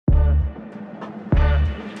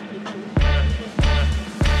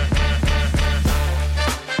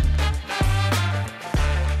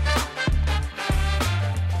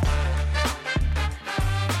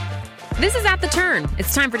This is At the Turn.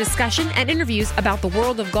 It's time for discussion and interviews about the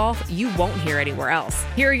world of golf you won't hear anywhere else.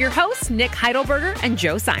 Here are your hosts, Nick Heidelberger and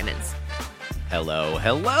Joe Simons. Hello.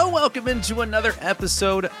 Welcome into another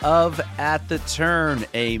episode of At the Turn,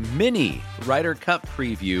 a mini Ryder Cup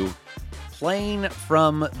preview, playing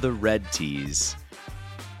from the red tees.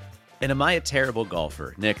 And am I a terrible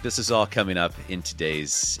golfer? Nick, this is all coming up in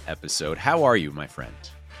today's episode. How are you, my friend?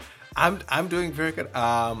 I'm doing very good.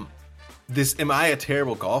 This "am I a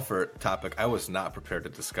terrible golfer" topic I was not prepared to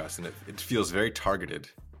discuss, and it feels very targeted,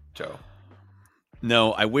 Joe.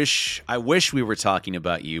 No, I wish we were talking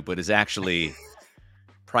about you, but it's actually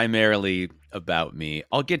primarily about me.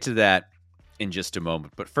 I'll get to that in just a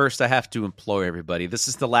moment. But first, I have to implore everybody. This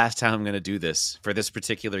is the last time I'm going to do this for this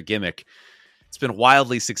particular gimmick. It's been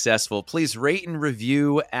wildly successful. Please rate and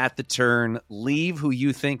review At the Turn. Leave who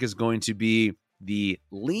you think is going to be the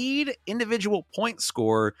lead individual point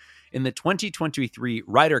scorer in the 2023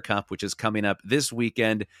 Ryder Cup, which is coming up this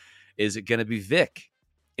weekend. Is it going to be Vic?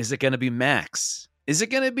 Is it going to be Max? Is it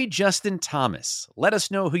going to be Justin Thomas? Let us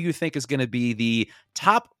know who you think is going to be the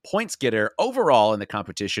top points getter overall in the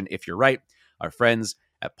competition. If you're right, our friends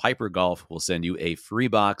at Piper Golf will send you a free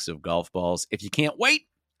box of golf balls. If you can't wait,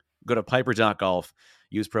 go to piper.golf,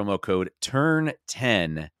 use promo code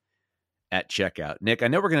TURN10 at checkout. Nick, I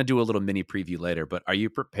know we're going to do a little mini preview later, but are you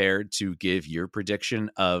prepared to give your prediction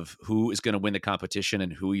of who is going to win the competition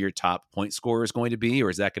and who your top point scorer is going to be? Or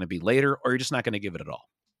is that going to be later, or you're just not going to give it at all?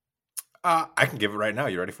 I can give it right now.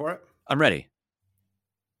 You ready for it? I'm ready.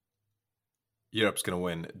 Europe's going to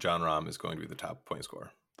win. Jon Rahm is going to be the top point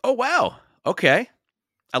scorer. Oh, wow. Okay.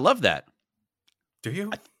 I love that. Do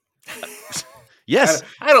you? Yes.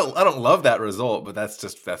 I don't love that result, but that's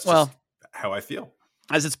just how I feel.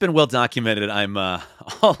 As it's been well documented, I'm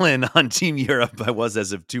all in on Team Europe. I was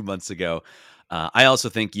as of 2 months ago. I also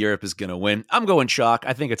think Europe is going to win. I'm going chalk.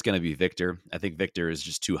 I think it's going to be Victor. I think Victor is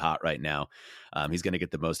just too hot right now. He's going to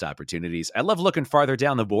get the most opportunities. I love looking farther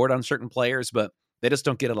down the board on certain players, but they just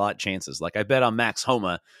don't get a lot of chances. Like I bet on Max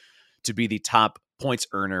Homa to be the top points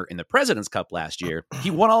earner in the President's Cup last year.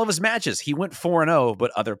 He won all of his matches. He went 4-0,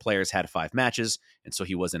 but other players had 5 matches, and so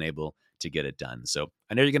he wasn't able to get it done. So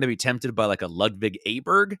I know you're going to be tempted by like a Ludwig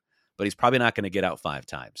Aberg, but he's probably not going to get out 5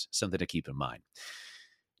 times. Something to keep in mind.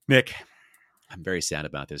 Nick, I'm very sad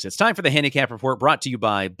about this. It's time for the handicap report brought to you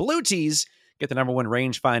by Blue Tees. Get the number one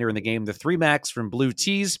rangefinder in the game, the 3 Max from Blue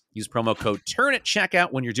Tees. Use promo code TURN at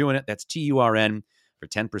checkout when you're doing it. That's TURN for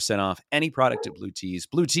 10% off any product at Blue Tees.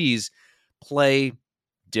 Blue Tees, play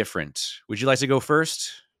different. Would you like to go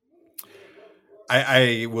first?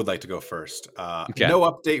 I would like to go first. Okay. No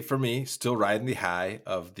update for me. Still riding the high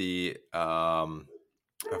of the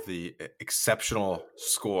exceptional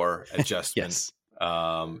score adjustment. Yes.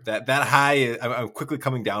 That high, I'm quickly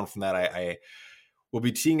coming down from that. I will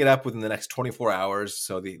be teeing it up within the next 24 hours,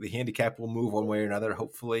 so the handicap will move one way or another,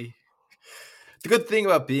 hopefully. The good thing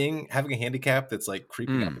about having a handicap that's like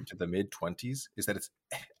creeping up into the mid-20s is that it's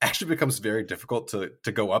actually becomes very difficult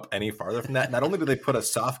to go up any farther from that. Not only do they put a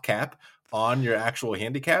soft cap on your actual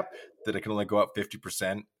handicap, that it can only go up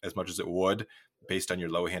 50% as much as it would based on your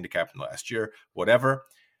low handicap in the last year, whatever.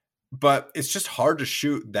 But it's just hard to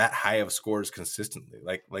shoot that high of scores consistently.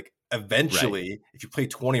 Like eventually, right, if you play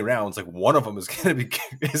 20 rounds, like one of them is going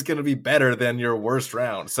to be better than your worst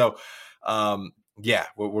round. So, yeah,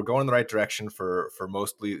 we're going in the right direction for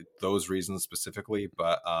mostly those reasons specifically.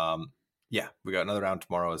 But yeah, we got another round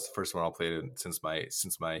tomorrow. It's the first one I'll play since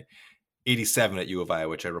my 87 at U of I,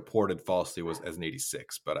 which I reported falsely was as an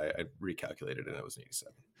 86, but I recalculated and it was an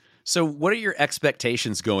 87. So what are your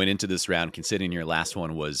expectations going into this round, considering your last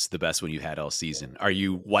one was the best one you had all season? Are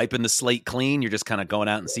you wiping the slate clean? You're just kind of going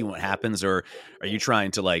out and seeing what happens? Or are you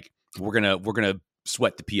trying to like, we're going to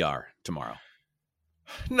sweat the PR tomorrow?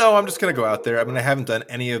 No, I'm just going to go out there. I mean, I haven't done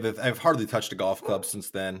any of it. I've hardly touched a golf club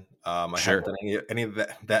since then. I haven't done any of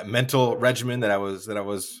that mental regimen that I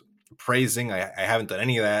was praising. I haven't done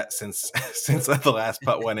any of that since the last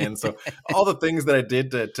putt went in. So all the things that I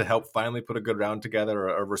did to help finally put a good round together,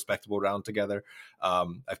 or a respectable round together,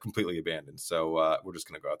 I've completely abandoned. So we're just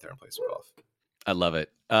going to go out there and play some golf. I love it.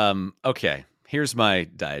 Okay, here's my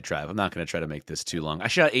diatribe. I'm not going to try to make this too long. I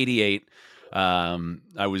shot 88. I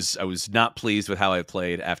was not pleased with how I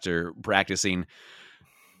played after practicing,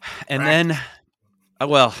 and then,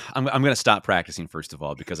 well, I'm going to stop practicing first of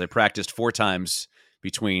all, because I practiced 4 times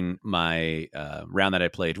between my round that I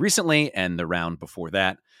played recently and the round before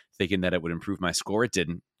that, thinking that it would improve my score. It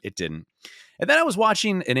didn't. And then I was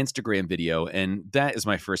watching an Instagram video, and that is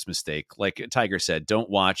my first mistake. Like Tiger said, don't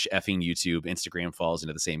watch effing YouTube. Instagram falls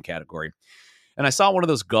into the same category. And I saw one of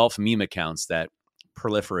those golf meme accounts that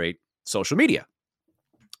proliferate social media.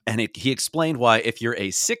 And he explained why if you're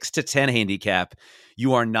a 6 to 10 handicap,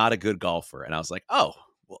 you are not a good golfer. And I was like, oh,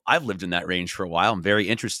 well, I've lived in that range for a while. I'm very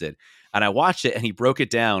interested. And I watched it and he broke it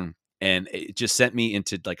down and it just sent me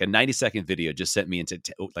into like a 90-second video, just sent me into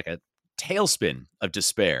like a tailspin of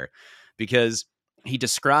despair because he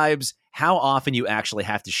describes how often you actually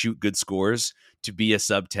have to shoot good scores to be a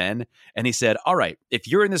sub 10. And he said, all right, if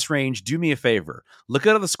you're in this range, do me a favor. Look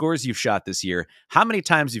at all the scores you've shot this year. How many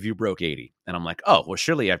times have you broke 80? And I'm like, oh, well,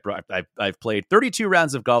 surely I've played 32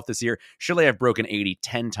 rounds of golf this year. Surely I've broken 80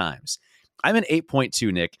 10 times. I'm an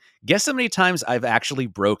 8.2, Nick. Guess how many times I've actually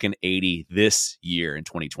broken 80 this year in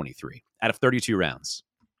 2023 out of 32 rounds?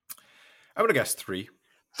 I would have guessed 3.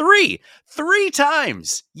 Three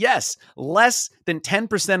times. Yes. Less than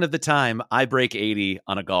 10% of the time I break 80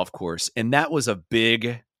 on a golf course. And that was a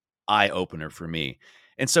big eye opener for me.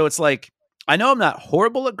 And so it's like, I know I'm not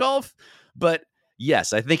horrible at golf, but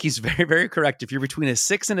yes, I think he's very, very correct. If you're between a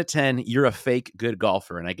 6 and a 10, you're a fake good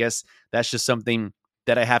golfer. And I guess that's just something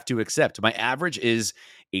that I have to accept. My average is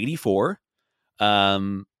 84.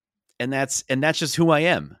 And that's just who I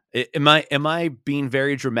am. Am I being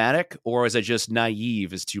very dramatic, or is I just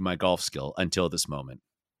naive as to my golf skill until this moment?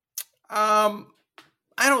 I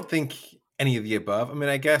don't think any of the above. I mean,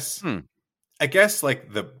 I guess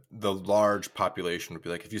like the large population would be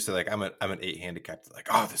like, if you say like I'm an 8 handicap, like,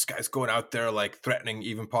 oh, this guy's going out there like threatening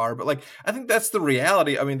even par. But like, I think that's the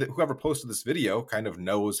reality. I mean, whoever posted this video kind of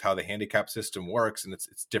knows how the handicap system works, and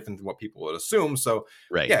it's different than what people would assume. So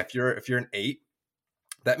right. Yeah, if you're an 8.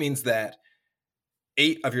 That means that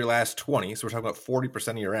 8 of your last 20, so we're talking about 40%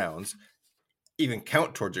 of your rounds, even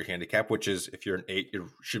count towards your handicap, which is if you're an 8, you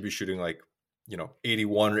should be shooting like,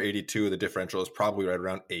 81 or 82. The differential is probably right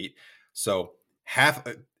around 8. So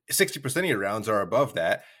 60% of your rounds are above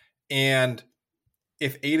that. And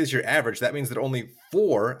if 8 is your average, that means that only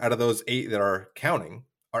 4 out of those 8 that are counting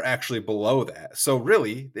are actually below that. So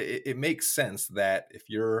really, it makes sense that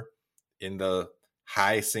if you're in the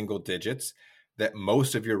high single digits, that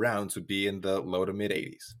most of your rounds would be in the low to mid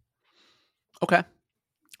 80s. Okay.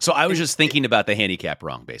 So I was just thinking about the handicap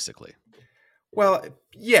wrong, basically. Well,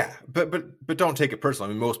 yeah, but don't take it personally.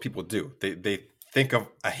 I mean, most people do. They think of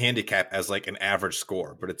a handicap as like an average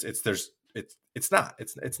score, but it's not.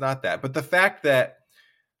 It's not that. But the fact that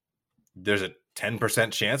there's a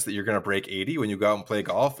 10% chance that you're going to break 80 when you go out and play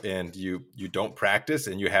golf, and you don't practice,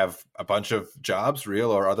 and you have a bunch of jobs, real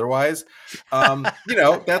or otherwise,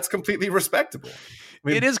 that's completely respectable. I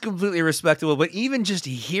mean, it is completely respectable, but even just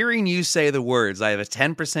hearing you say the words, I have a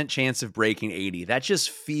 10% chance of breaking 80, that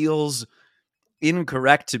just feels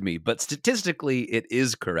incorrect to me, but statistically it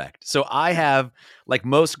is correct. So I have, like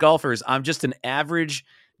most golfers, I'm just an average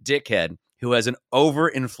dickhead who has an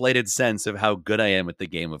overinflated sense of how good I am at the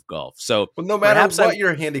game of golf. So well, no matter what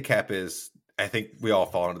your handicap is, I think we all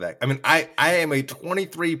fall into that. I mean, I am a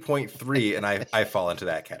 23.3 and I fall into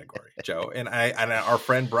that category, Joe. And our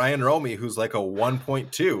friend Brian Romy, who's like a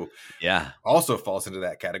 1.2, yeah, also falls into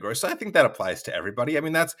that category. So I think that applies to everybody. I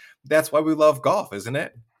mean, that's why we love golf, isn't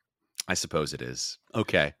it? I suppose it is.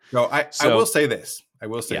 Okay. No, I will say this.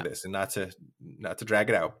 This, and not to drag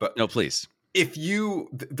it out, but no, please. If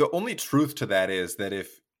the only truth to that is that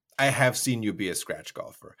if I have seen you be a scratch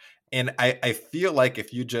golfer, and I feel like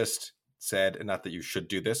if you just said, and not that you should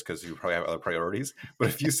do this because you probably have other priorities, but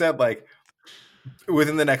if you said like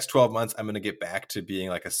within the next 12 months, I'm going to get back to being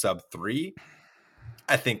like a sub 3,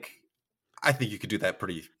 I think you could do that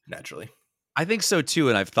pretty naturally. I think so too.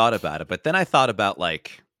 And I've thought about it, but then I thought about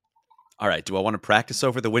like, all right, do I want to practice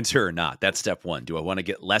over the winter or not? That's step 1. Do I want to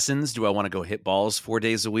get lessons? Do I want to go hit balls 4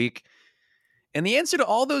 days a week? And the answer to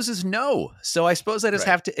all those is no. So I suppose I just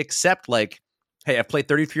have to accept like, hey, I've played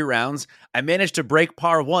 33 rounds. I managed to break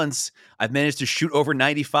par once. I've managed to shoot over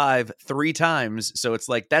 95 3 times. So it's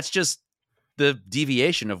like, that's just the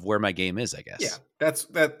deviation of where my game is, I guess. Yeah,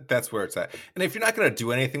 that's where it's at. And if you're not going to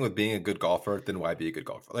do anything with being a good golfer, then why be a good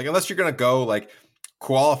golfer? Like, unless you're going to go like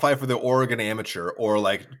qualify for the Oregon Amateur or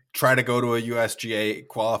like try to go to a USGA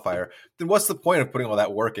qualifier, then what's the point of putting all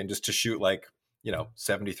that work in just to shoot like,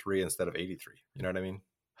 73 instead of 83? You know what I mean?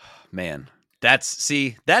 Man, that's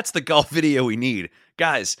the golf video we need.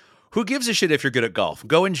 Guys, who gives a shit if you're good at golf?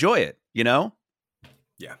 Go enjoy it,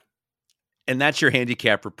 Yeah. And that's your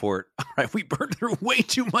handicap report. All right, we burned through way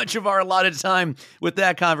too much of our allotted time with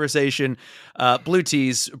that conversation. Blue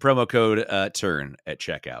Tees, promo code TURN at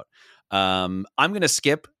checkout. I'm going to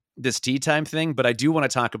skip this tea time thing, but I do want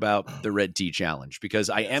to talk about the red tea challenge because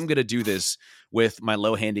I am going to do this with my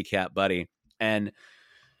low handicap buddy. And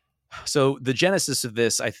so the genesis of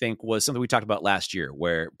this, I think, was something we talked about last year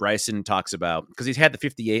where Bryson talks about, because he's had the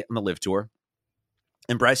 58 on the Live Tour.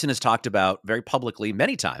 And Bryson has talked about very publicly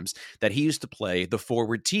many times that he used to play the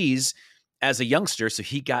forward tees as a youngster. So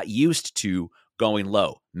he got used to going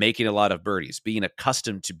low, making a lot of birdies, being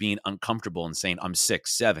accustomed to being uncomfortable and saying, I'm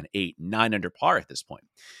 6, 7, 8, 9 under par at this point.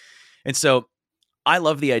 And so I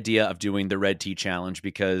love the idea of doing the red tee challenge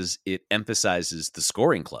because it emphasizes the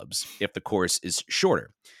scoring clubs if the course is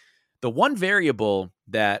shorter. The one variable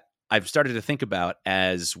that I've started to think about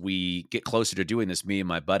as we get closer to doing this, me and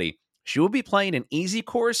my buddy, should we be playing an easy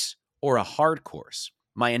course or a hard course?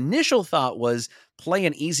 My initial thought was play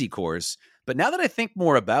an easy course, but now that I think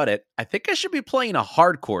more about it, I think I should be playing a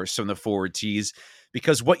hard course from the forward tees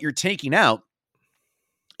because what you're taking out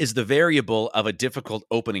is the variable of a difficult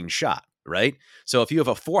opening shot, right? So if you have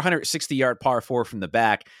a 460-yard par 4 from the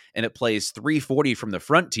back and it plays 340 from the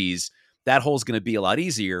front tees, that hole's going to be a lot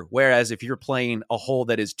easier. Whereas if you're playing a hole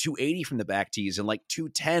that is 280 from the back tees and like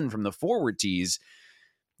 210 from the forward tees,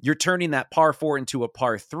 you're turning that par 4 into a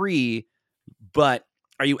par 3, but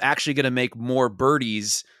are you actually going to make more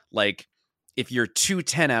birdies like if you're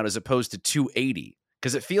 210 out as opposed to 280?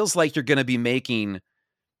 Because it feels like you're going to be making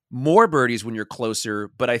more birdies when you're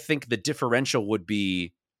closer, but I think the differential would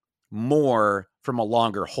be more from a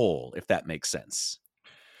longer hole, if that makes sense.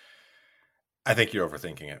 I think you're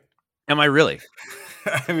overthinking it. Am I really?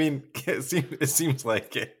 I mean, it seems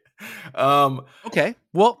like it. Okay.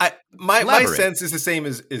 Well, my sense is the same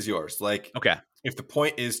as yours. Like, okay, if the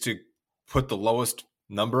point is to put the lowest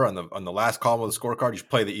number on the last column of the scorecard, you should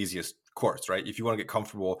play the easiest course, right? If you want to get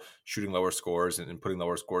comfortable shooting lower scores and putting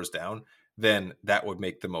lower scores down, then that would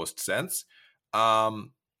make the most sense. And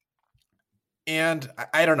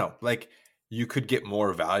I don't know, like you could get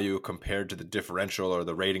more value compared to the differential or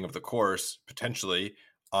the rating of the course potentially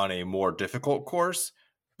on a more difficult course,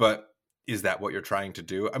 but is that what you're trying to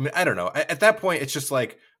do? I mean, I don't know. At that point, it's just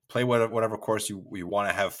like play whatever course you want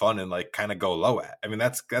to have fun and like kind of go low at. I mean,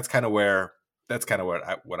 that's kind of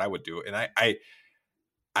what I would do. And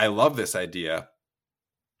I love this idea.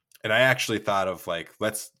 And I actually thought of like,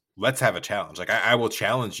 let's have a challenge. Like I will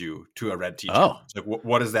challenge you to a red tee challenge. Like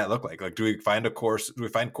what does that look like? Like, do we find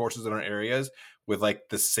courses in our areas with like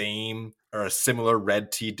the same or a similar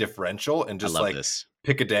red tee differential and just like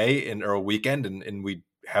pick a day or a weekend and we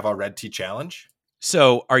have our red tee challenge?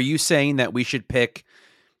 So are you saying that we should pick,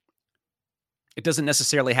 it doesn't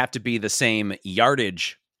necessarily have to be the same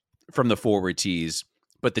yardage from the forward tees,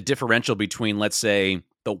 but the differential between, let's say,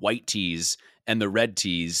 the white tees and the red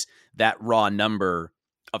tees, that raw number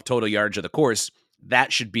of total yardage of the course,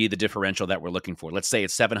 that should be the differential that we're looking for. Let's say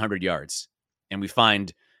it's 700 yards and we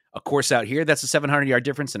find a course out here that's a 700-yard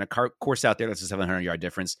difference and a course out there that's a 700-yard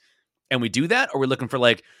difference. And we do that, or we're looking for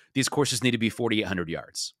like these courses need to be 4,800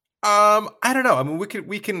 yards. I don't know. I mean,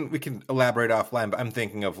 we can elaborate offline, but I'm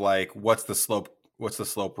thinking of like what's the slope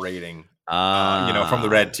rating? From the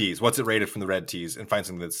red tees. What's it rated from the red tees, and find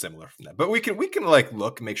something that's similar from that. But we can like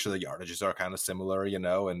look, make sure the yardages are kind of similar,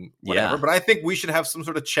 and whatever. Yeah. But I think we should have some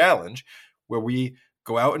sort of challenge where we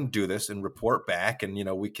go out and do this and report back, and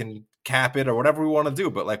we can cap it or whatever we want to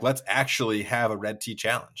do. But like, let's actually have a red tee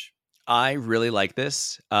challenge. I really like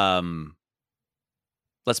this.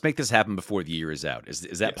 Let's make this happen before the year is out.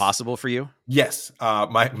 Is that possible for you? Yes.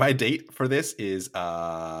 My date for this is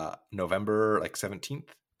November 17th.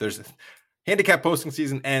 There's handicap posting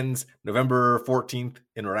season ends November 14th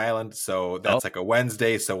in Rhode Island, so that's like a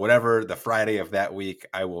Wednesday. So whatever the Friday of that week,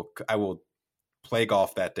 I will play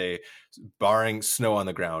golf that day, barring snow on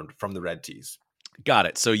the ground from the red tees. Got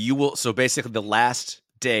it. So you will. So basically, the last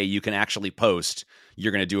day you can actually post,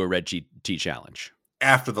 you're going to do a red tee challenge.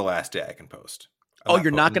 After the last day, I can post.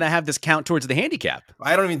 You're not going to have this count towards the handicap.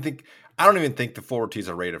 I don't even think the forward tees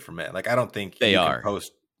are rated for men. Like I don't think they are.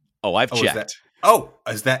 Post. I've checked.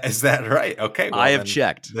 Is that right? Okay. Well, I have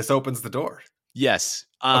checked. This opens the door. Yes.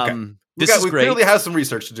 Okay. We clearly have some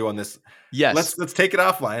research to do on this. Yes. Let's take it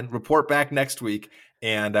offline, report back next week,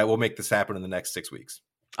 and we'll make this happen in the next 6 weeks.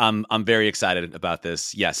 I'm very excited about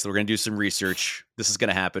this. Yes. So we're going to do some research. This is going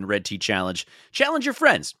to happen. Red Tee Challenge. Challenge your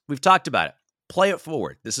friends. We've talked about it. Play it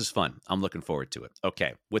forward. This is fun. I'm looking forward to it.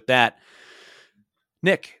 Okay. With that,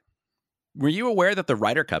 Nick, were you aware that the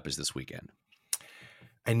Ryder Cup is this weekend?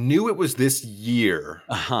 I knew it was this year.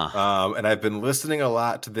 Uh-huh. And I've been listening a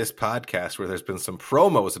lot to this podcast where there's been some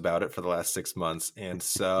promos about it for the last 6 months. And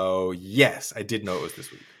so, yes, I did know it was this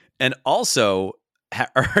week. And also,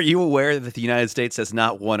 are you aware that the United States has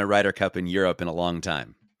not won a Ryder Cup in Europe in a long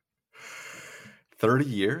time? 30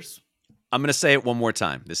 years? I'm going to say it one more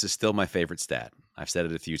time. This is still my favorite stat. I've said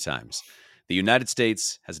it a few times. The United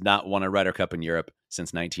States has not won a Ryder Cup in Europe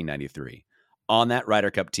since 1993. on that Ryder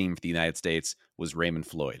Cup team for the United States was Raymond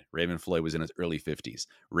Floyd. Raymond Floyd was in his early 50s.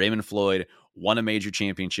 Raymond Floyd won a major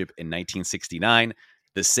championship in 1969,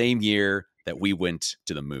 the same year that we went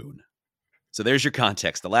to the moon. So there's your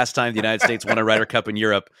context. The last time the United States won a Ryder Cup in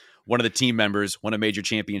Europe, one of the team members won a major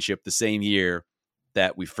championship the same year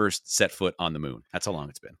that we first set foot on the moon. That's how long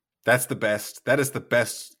it's been. That's the best. That is the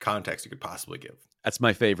best context you could possibly give. That's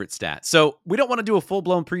my favorite stat. So we don't want to do a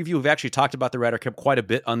full-blown preview. We've actually talked about the Ryder Cup quite a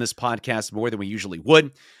bit on this podcast, more than we usually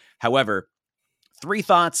would. However, 3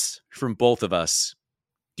 thoughts from both of us.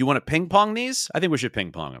 Do you want to ping pong these? I think we should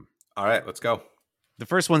ping pong them. All right, let's go. The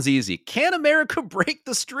first one's easy. Can America break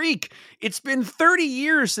the streak? It's been 30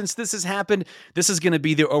 years since this has happened. This is going to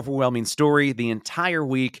be the overwhelming story the entire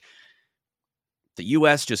week. The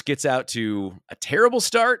U.S. just gets out to a terrible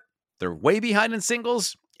start. They're way behind in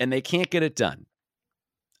singles, and they can't get it done.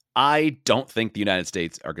 I don't think the United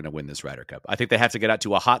States are going to win this Ryder Cup. I think they have to get out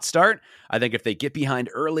to a hot start. I think if they get behind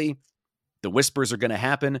early, the whispers are going to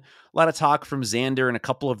happen. A lot of talk from Xander and a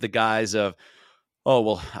couple of the guys of, oh,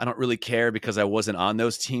 well, I don't really care because I wasn't on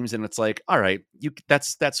those teams. And it's like, all right,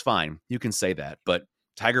 that's fine. You can say that. But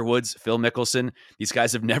Tiger Woods, Phil Mickelson, these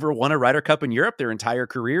guys have never won a Ryder Cup in Europe their entire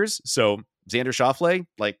careers. So Xander Schauffele,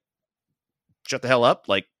 like, shut the hell up.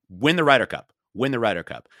 Like, win the Ryder Cup. Win the Ryder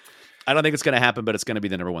Cup. I don't think it's going to happen, but it's going to be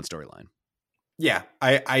the number one storyline. Yeah,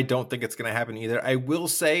 I don't think it's going to happen either. I will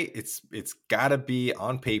say it's got to be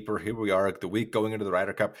on paper. Here we are, the week going into the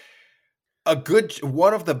Ryder Cup.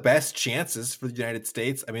 One of the best chances for the United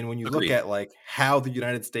States. I mean, when you Agreed. look at like how the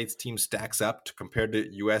United States team stacks up compared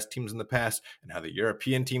to U.S. teams in the past and how the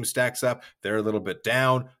European team stacks up, they're a little bit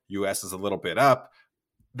down. U.S. is a little bit up.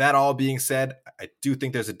 That all being said, I do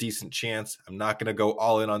think there's a decent chance. I'm not going to go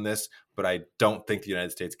all in on this, but I don't think the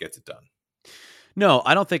United States gets it done. No,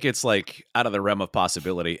 I don't think it's like out of the realm of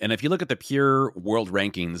possibility. And if you look at the pure world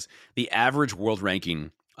rankings, the average world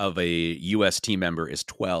ranking of a U.S. team member is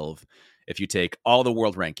 12. If you take all the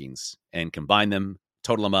world rankings and combine them,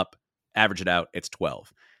 total them up, average it out, it's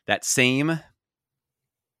 12. That same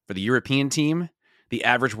for the European team, the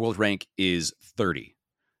average world rank is 30.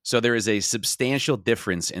 So there is a substantial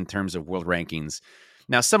difference in terms of world rankings.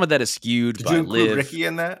 Now, some of that is skewed Did by you include Liv. Ricky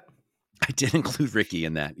in that? I did include Ricky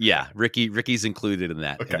in that. Yeah, Ricky's included in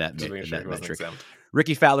that. Okay, In that just making sure he wasn't metric. exempt.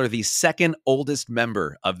 Ricky Fowler, the second oldest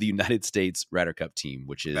member of the United States Ryder Cup team,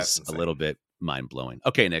 which That's is a insane. little bit mind-blowing.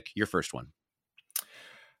 Okay, Nick, your first one.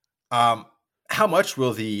 How much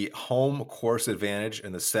will the home course advantage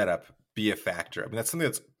and the setup be a factor? I mean, that's something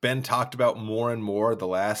that's been talked about more and more the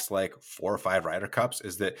last like 4 or 5 Ryder Cups,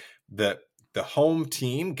 is that the home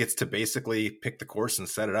team gets to basically pick the course and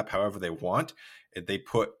set it up however they want. They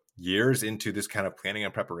put years into this kind of planning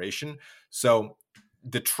and preparation. So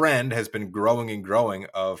the trend has been growing and growing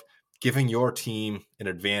of giving your team an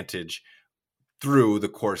advantage through the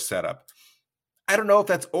course setup. I don't know if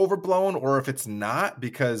that's overblown or if it's not,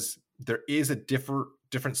 because there is a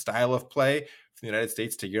different style of play from the United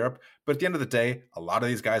States to Europe. But at the end of the day, a lot of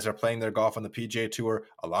these guys are playing their golf on the PGA Tour.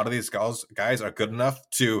 A lot of these guys are good enough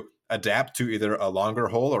to adapt to either a longer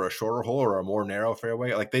hole or a shorter hole or a more narrow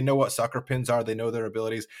fairway. Like, they know what sucker pins are. They know their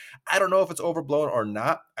abilities. I don't know if it's overblown or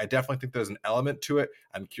not. I definitely think there's an element to it.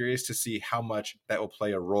 I'm curious to see how much that will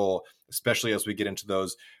play a role, especially as we get into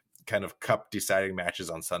those kind of cup deciding matches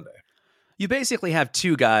on Sunday. You basically have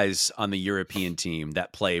 2 guys on the European team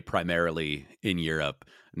that play primarily in Europe,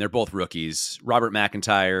 and they're both rookies. Robert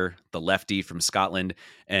McIntyre, the lefty from Scotland,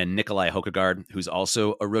 and Nikolai Højgaard, who's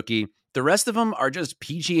also a rookie. The rest of them are just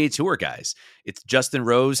PGA Tour guys. It's Justin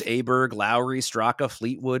Rose, Aberg, Lowry, Straka,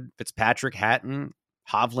 Fleetwood, Fitzpatrick, Hatton,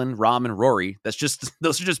 Hovland, Rahm, and Rory. Those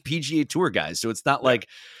are just PGA Tour guys. So it's not like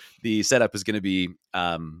the setup is going to be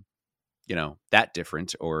that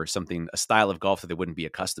different or something, a style of golf that they wouldn't be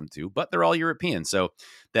accustomed to, but they're all European. So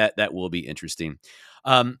that will be interesting.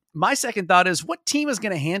 My second thought is, what team is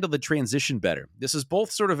going to handle the transition better? This is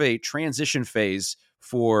both sort of a transition phase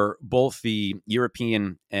for both the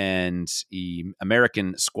European and the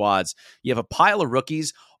American squads. You have a pile of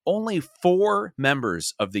rookies. Only 4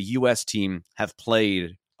 members of the U.S. team have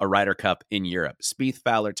played a Ryder Cup in Europe: Spieth,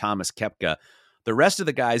 Fowler, Thomas, Koepka. The rest of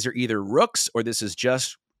the guys are either rooks or this is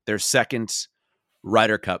just their second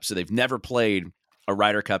Ryder Cup. So they've never played a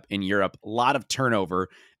Ryder Cup in Europe. A lot of turnover.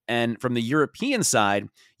 And from the European side,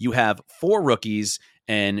 you have 4 rookies,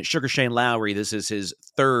 and Sugar Shane Lowry, this is his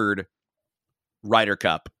third Ryder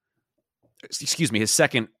Cup. Excuse me, his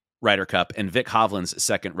second Ryder Cup, and Vic Hovland's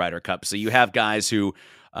second Ryder Cup. So you have guys who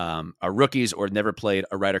are rookies or never played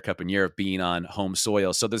a Ryder Cup in Europe being on home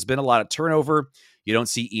soil. So there's been a lot of turnover. You don't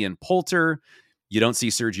see Ian Poulter. You don't see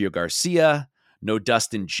Sergio Garcia. No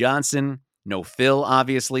Dustin Johnson. No Phil,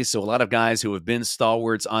 obviously. So a lot of guys who have been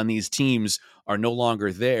stalwarts on these teams are no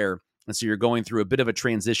longer there. And so you're going through a bit of a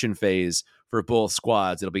transition phase for both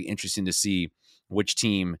squads. It'll be interesting to see which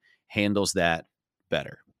team handles that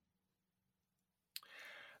better.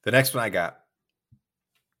 The next one I got,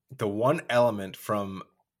 the one element from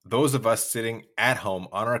those of us sitting at home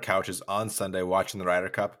on our couches on Sunday watching the Ryder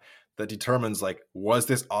Cup that determines, like, was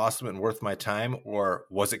this awesome and worth my time, or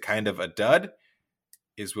was it kind of a dud,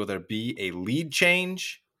 is will there be a lead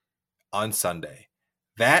change on Sunday?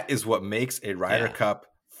 That is what makes a Ryder Cup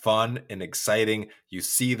fun and exciting. You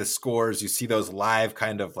see the scores, you see those live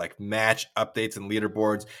kind of like match updates and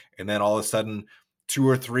leaderboards, and then all of a sudden 2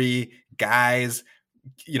 or 3 guys,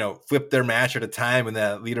 flip their match at a time, and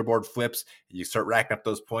the leaderboard flips. You start racking up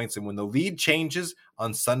those points, and when the lead changes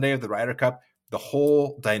on Sunday of the Ryder Cup, the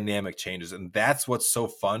whole dynamic changes, and that's what's so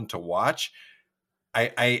fun to watch.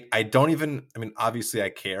 I don't even, obviously I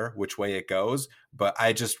care which way it goes, but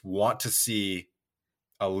I just want to see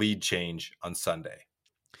a lead change on Sunday.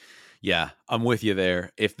 Yeah, I'm with you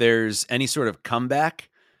there. If there's any sort of comeback,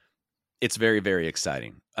 it's very, very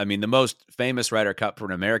exciting. The most famous Ryder Cup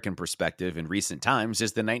from an American perspective in recent times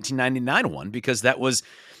is the 1999 one, because that was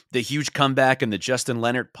the huge comeback and the Justin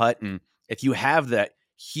Leonard putt. And if you have that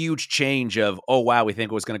huge change of, oh, wow, we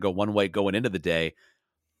think it was going to go one way going into the day,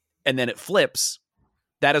 and then it flips,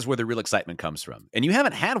 that is where the real excitement comes from. And you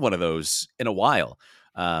haven't had one of those in a while.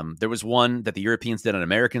 There was one that the Europeans did on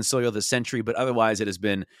American soil this century, but otherwise it has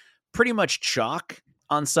been pretty much chalk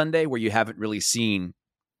on Sunday, where you haven't really seen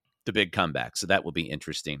the big comeback. So that will be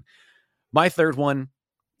interesting. My third one,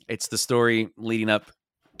 it's the story leading up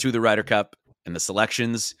to the Ryder Cup and the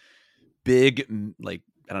selections. Big,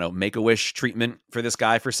 Make-A-Wish treatment for this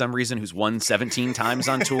guy for some reason, who's won 17 times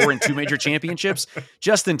on tour and 2 major championships.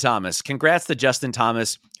 Justin Thomas. Congrats to Justin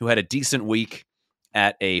Thomas, who had a decent week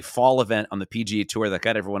at a fall event on the PGA Tour that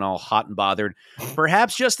got everyone all hot and bothered.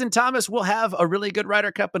 Perhaps Justin Thomas will have a really good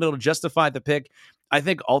Ryder Cup and it'll justify the pick. I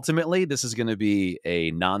think ultimately this is going to be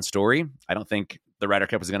a non-story. I don't think the Ryder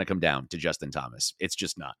Cup is going to come down to Justin Thomas. It's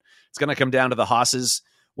just not. It's going to come down to the Hosses,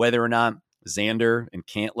 whether or not Xander and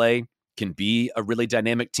Cantlay can be a really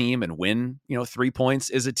dynamic team and win, 3 points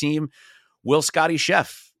as a team. Will Scotty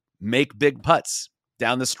Scheffler make big putts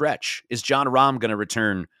down the stretch? Is Jon Rahm going to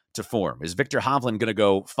return to form? Is Victor Hovland going to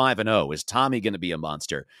go 5-0? Is Tommy going to be a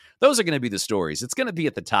monster? Those are going to be the stories. It's going to be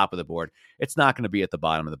at the top of the board. It's not going to be at the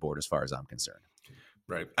bottom of the board as far as I'm concerned.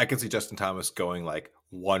 Right. I can see Justin Thomas going like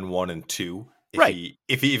 1-1-2 right.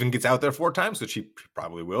 If he even gets out there 4 times, which he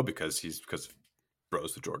probably will because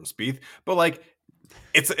bros with Jordan Spieth. But like,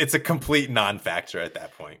 it's a complete non-factor at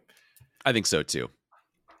that point. I think so too.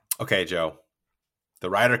 Okay, Joe. The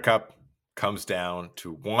Ryder Cup comes down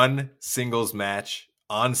to one singles match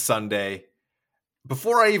on Sunday.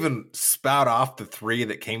 Before I even spout off the 3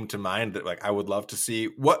 that came to mind that like I would love to see,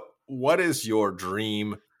 what is your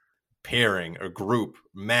dream pairing or group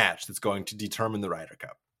match that's going to determine the Ryder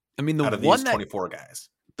Cup? Out of these 24 guys.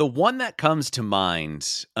 The one that comes to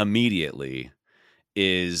mind immediately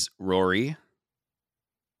is Rory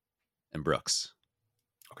and Brooks.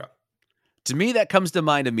 Okay. To me, that comes to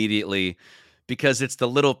mind immediately because it's the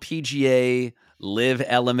little PGA live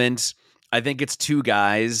element. I think it's 2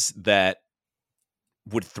 guys that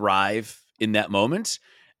would thrive in that moment.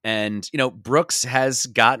 And, Brooks has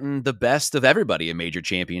gotten the best of everybody in major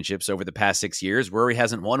championships over the past 6 years. Rory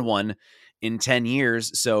hasn't won one in 10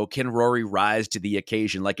 years. So can Rory rise to the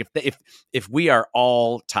occasion? Like if we are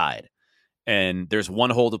all tied and there's 1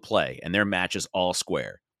 hole to play and their match is all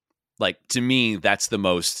square, like to me, that's the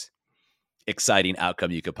most exciting outcome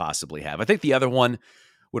you could possibly have. I think the other one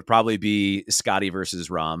would probably be Scotty versus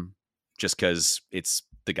Rahm, just because it's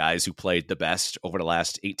the guys who played the best over the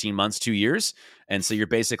last 18 months, 2 years. And so you're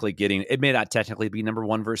basically getting, it may not technically be number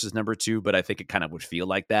 1 versus number 2, but I think it kind of would feel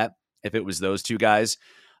like that if it was those 2 guys.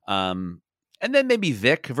 And then maybe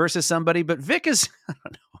Vic versus somebody, but Vic is, I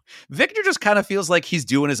don't know. Victor just kind of feels like he's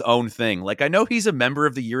doing his own thing. Like, I know he's a member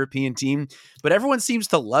of the European team, but everyone seems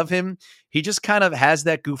to love him. He just kind of has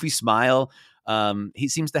that goofy smile. He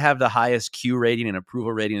seems to have the highest Q rating and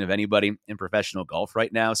approval rating of anybody in professional golf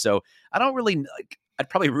right now. So I don't really, I'd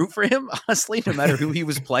probably root for him, honestly, no matter who he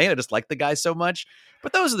was playing. I just like the guy so much.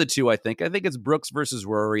 But those are the 2, I think. I think it's Brooks versus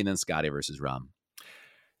Rory and then Scotty versus Rahm.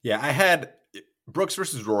 Yeah, I had Brooks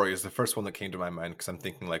versus Rory is the first one that came to my mind because I'm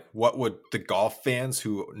thinking, like, what would the golf fans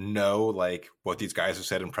who know, like, what these guys have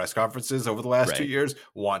said in press conferences over the last 2 years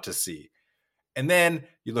want to see? And then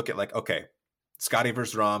you look at, like, okay, Scotty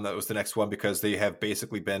versus Rahm, that was the next one because they have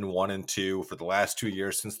basically been 1 and 2 for the last 2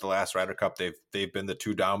 years since the last Ryder Cup. They've been the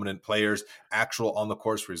 2 dominant players, actual on the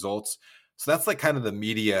course results. So that's like kind of the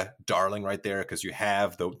media darling right there, because you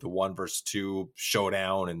have the 1-versus-2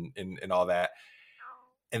 showdown and all that.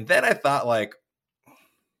 And then I thought, like,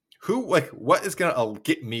 what is gonna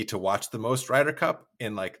get me to watch the most Ryder Cup?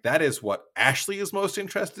 And like that is what Ashley is most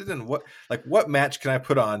interested in. What match can I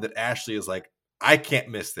put on that Ashley is like, I can't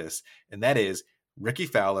miss this? And that is Ricky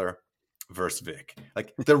Fowler versus Vic.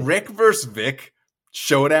 Like the Rick versus Vic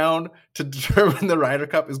showdown to determine the Ryder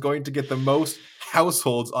Cup is going to get the most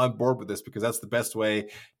households on board with this, because that's the best way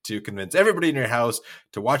to convince everybody in your house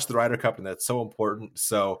to watch the Ryder Cup, and that's so important.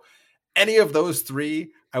 So any of those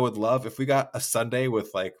three, I would love. If we got a Sunday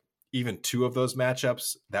with like even 2 of those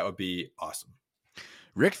matchups, that would be awesome.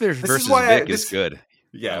 Rick versus Vic is good.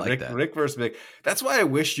 Yeah, like Rick versus Vic. That's why I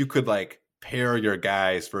wish you could like pair your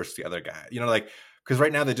guys versus the other guy. You know, like, because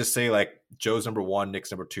right now they just say like Joe's number 1,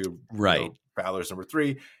 Nick's number 2, right? Fowler's number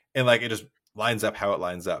 3, and like it just lines up how it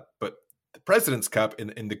lines up. But the President's Cup,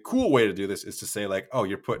 and the cool way to do this is to say like, oh,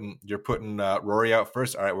 you're putting Rory out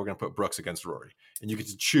first. All right, we're going to put Brooks against Rory, and you get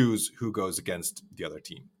to choose who goes against the other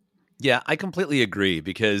team. Yeah, I completely agree,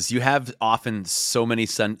 because you have often so many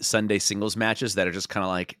Sunday singles matches that are just kind of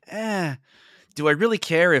like, do I really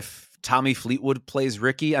care if Tommy Fleetwood plays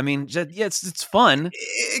Ricky? I mean, yeah, it's fun.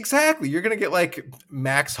 Exactly. You're going to get like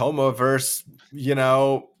Max Homa versus,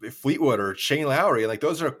 Fleetwood or Shane Lowry. Like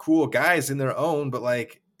those are cool guys in their own, but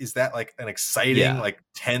like, is that like an exciting, like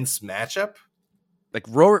tense matchup? Like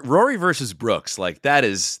Rory versus Brooks, like that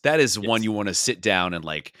is one you want to sit down and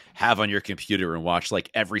like have on your computer and watch like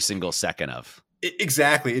every single second of.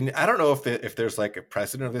 Exactly. And I don't know if there's like a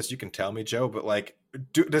precedent of this, you can tell me, Joe, but like,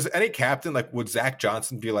 does any captain, like, would Zach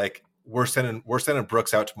Johnson be like, we're sending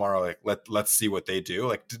Brooks out tomorrow, like let's see what they do?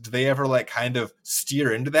 Like, do they ever like kind of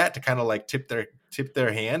steer into that to kind of like tip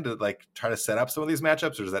their hand to like try to set up some of these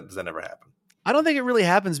matchups, or does that never happen? I don't think it really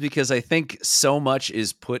happens, because I think so much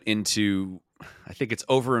is put into, I think it's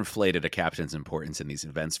overinflated a captain's importance in these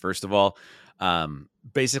events. First of all,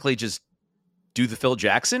 basically just do the Phil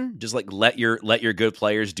Jackson, just like let your good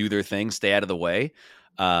players do their thing, stay out of the way.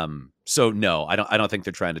 So no, I don't think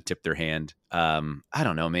they're trying to tip their hand. I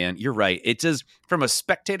don't know, man. You're right. It just, from a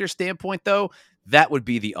spectator standpoint though, that would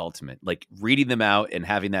be the ultimate, like reading them out and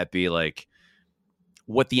having that be like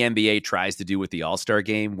what the NBA tries to do with the All-Star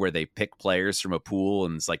game, where they pick players from a pool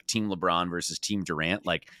and it's like Team LeBron versus Team Durant.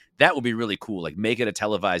 Like that would be really cool. Like make it a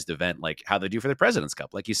televised event, like how they do for the President's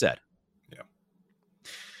Cup, like you said. Yeah.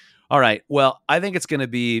 All right. Well, I think it's going to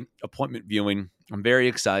be appointment viewing. I'm very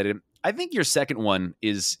excited. I think your second one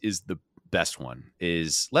is the best one.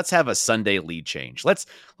 Is let's have a Sunday lead change. Let's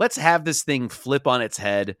have this thing flip on its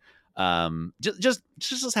head.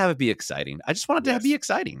 Just have it be exciting. I just want it to be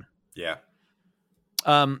exciting. Yeah.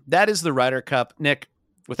 That is the Ryder Cup. Nick,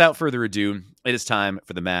 without further ado, it is time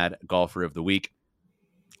for the Mad Golfer of the Week.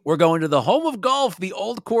 We're going to the home of golf, the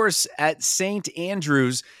Old Course at St.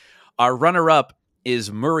 Andrews. Our runner-up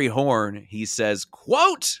is Murray Horn. He says,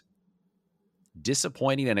 quote,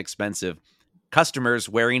 disappointing and expensive. Customers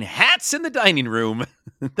wearing hats in the dining room.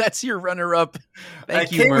 That's your runner-up.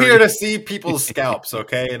 Thank you, Murray. I came here to see people's scalps,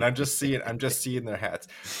 okay? And I'm just seeing their hats.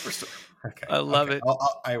 Okay. I love it.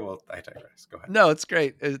 I digress. Go ahead. No, it's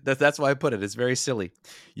great. That's why I put it. It's very silly.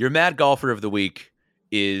 Your Mad Golfer of the Week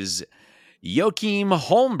is Joachim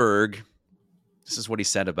Holmberg. This is what he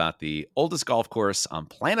said about the oldest golf course on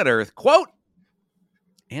planet Earth. Quote,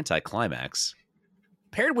 anticlimax.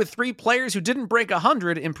 Paired with 3 players who didn't break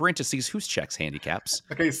 100, in parentheses, whose checks handicaps.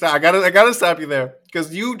 Okay, so I gotta stop you there,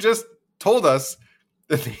 because you just told us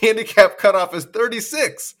that the handicap cutoff is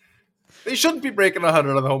 36. They shouldn't be breaking 100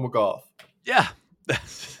 on the home of golf. Yeah.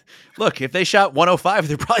 Look, if they shot 105,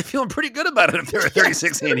 they're probably feeling pretty good about it if they're a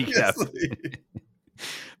 36 handicap.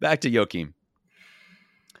 Back to Joachim.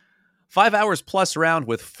 5 hours plus round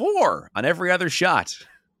with 4 on every other shot.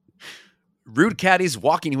 Rude caddies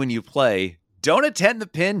walking when you play. Don't attend the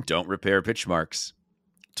pin. Don't repair pitch marks.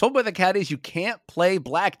 Told by the caddies you can't play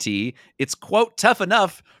black tee. It's, quote, tough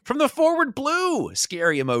enough from the forward blue.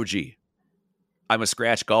 Scary emoji. I'm a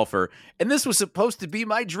scratch golfer, and this was supposed to be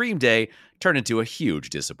my dream day. Turned into a huge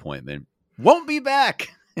disappointment. Won't be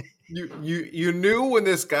back. You knew when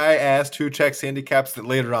this guy asked who checks handicaps that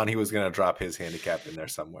later on he was going to drop his handicap in there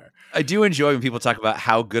somewhere. I do enjoy when people talk about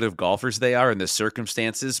how good of golfers they are and the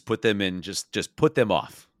circumstances put them in, just put them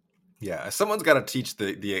off. Yeah, someone's got to teach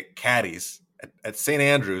the caddies at St.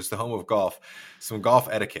 Andrews, the home of golf, some golf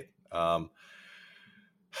etiquette. I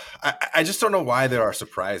just don't know why there are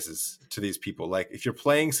surprises to these people. Like, if you're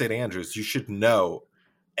playing St. Andrews, you should know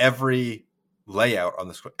every layout on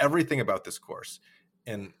this, everything about this course.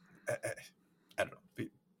 And I don't know.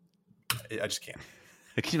 I just can't.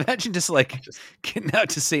 Can you imagine just like getting out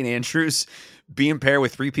to St. Andrews, being paired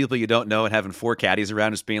with 3 people you don't know, and having 4 caddies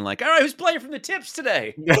around, just being like, "All right, who's playing from the tips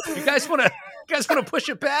today? You guys want to push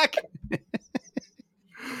it back?"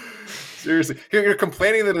 Seriously, you're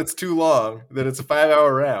complaining that it's too long, that it's a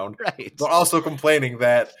 5-hour round, right? But also complaining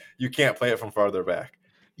that you can't play it from farther back.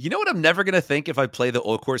 You know what I'm never going to think if I play the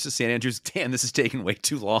old course of St. Andrews? Damn, this is taking way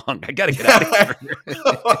too long. I got to get out of here.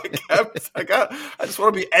 I just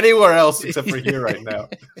want to be anywhere else except for here right now.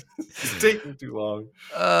 It's taking too long.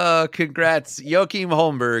 Congrats. Joachim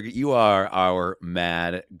Holmberg, you are our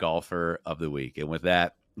mad golfer of the week. And with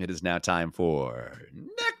that, it is now time for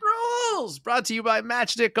Nick Rules, brought to you by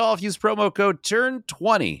Matchstick Golf. Use promo code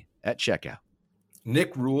TURN20 at checkout.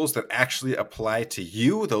 Nick Rules that actually apply to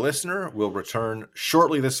you, the listener, will return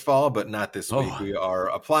shortly this fall, but not this week. We are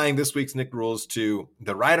applying this week's Nick Rules to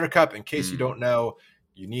the Ryder Cup. In case you don't know,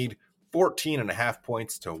 you need 14.5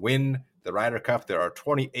 points to win the Ryder Cup. There are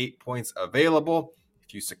 28 points available.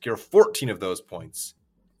 If you secure 14 of those points,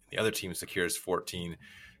 the other team secures 14,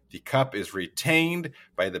 the cup is retained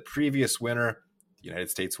by the previous winner. The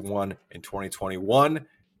United States won in 2021. The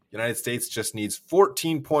United States just needs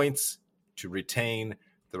 14 points to retain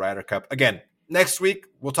the Ryder Cup. Again, next week,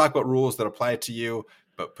 we'll talk about rules that apply to you,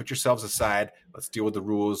 but put yourselves aside. Let's deal with the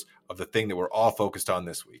rules of the thing that we're all focused on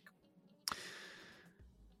this week.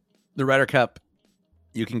 The Ryder Cup,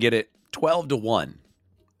 you can get it 12-1.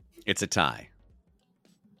 It's a tie.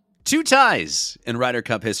 2 ties in Ryder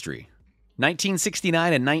Cup history,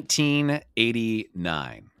 1969 and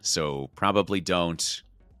 1989. So probably don't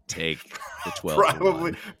take the 12.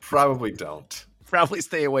 Probably don't. Probably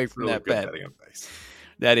stay away from that bet.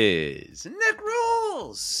 That is Nick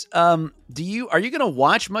Rules. Are you going to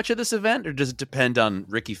watch much of this event, or does it depend on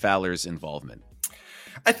Ricky Fowler's involvement?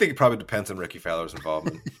 I think it probably depends on Ricky Fowler's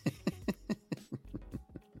involvement.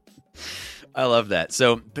 I love that.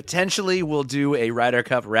 So potentially we'll do a Ryder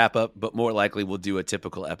Cup wrap up, but more likely we'll do a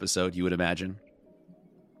typical episode, you would imagine.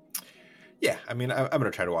 Yeah, I mean, I'm going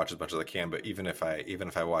to try to watch as much as I can, but even if I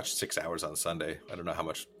watch 6 hours on Sunday, I don't know how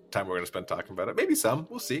much time we're going to spend talking about it. Maybe some.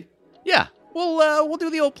 We'll see. Yeah, we'll do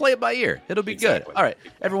the old play it by ear. It'll be good. All right,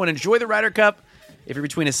 everyone, enjoy the Ryder Cup. If you're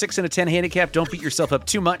between a 6 and a 10 handicap, don't beat yourself up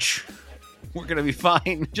too much. We're going to be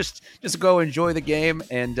fine. Just go enjoy the game,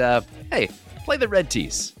 and hey, play the red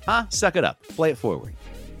tees. Huh? Suck it up. Play it forward.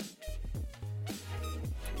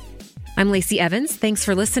 I'm Lacey Evans. Thanks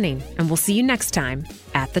for listening, and we'll see you next time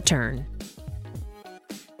at The Turn.